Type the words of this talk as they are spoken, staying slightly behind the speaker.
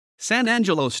San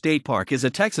Angelo State Park is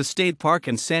a Texas state park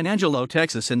in San Angelo,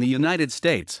 Texas in the United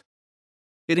States.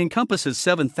 It encompasses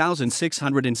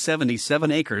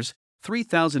 7,677 acres,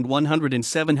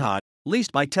 3,107 ha,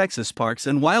 leased by Texas Parks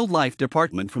and Wildlife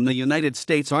Department from the United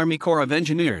States Army Corps of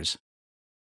Engineers.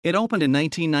 It opened in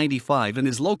 1995 and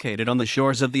is located on the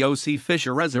shores of the O.C.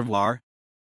 Fisher Reservoir.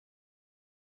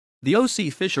 The O.C.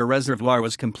 Fisher Reservoir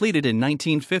was completed in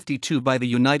 1952 by the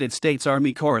United States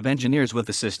Army Corps of Engineers with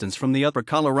assistance from the Upper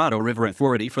Colorado River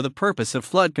Authority for the purpose of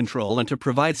flood control and to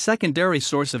provide secondary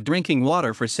source of drinking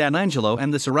water for San Angelo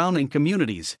and the surrounding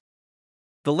communities.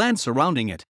 The land surrounding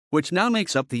it, which now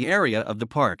makes up the area of the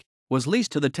park, was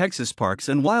leased to the Texas Parks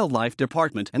and Wildlife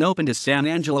Department and opened as San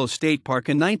Angelo State Park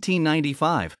in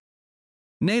 1995.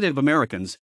 Native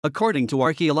Americans, according to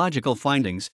archaeological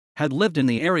findings, had lived in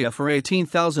the area for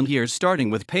 18,000 years, starting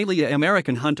with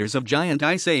Paleo-American hunters of giant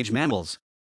Ice Age mammals.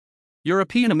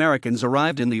 European Americans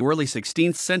arrived in the early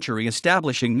 16th century,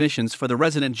 establishing missions for the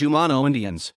resident Jumano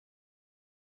Indians.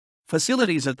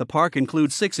 Facilities at the park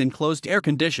include 6 enclosed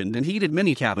air-conditioned and heated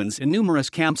mini-cabins and numerous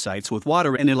campsites with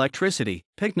water and electricity,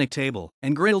 picnic table,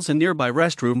 and grills and nearby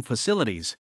restroom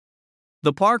facilities.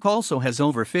 The park also has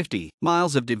over 50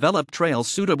 miles of developed trails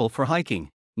suitable for hiking,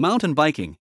 mountain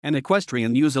biking, and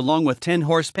equestrian use, along with 10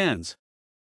 horse pens.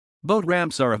 Boat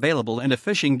ramps are available and a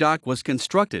fishing dock was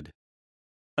constructed.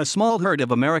 A small herd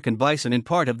of American bison and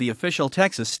part of the official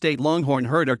Texas state longhorn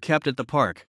herd are kept at the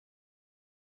park.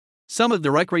 Some of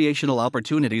the recreational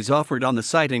opportunities offered on the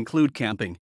site include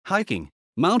camping, hiking,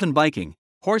 mountain biking,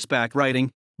 horseback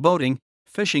riding, boating,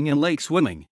 fishing, and lake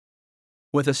swimming.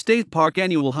 With a state park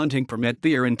annual hunting permit,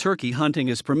 deer and turkey hunting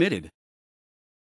is permitted.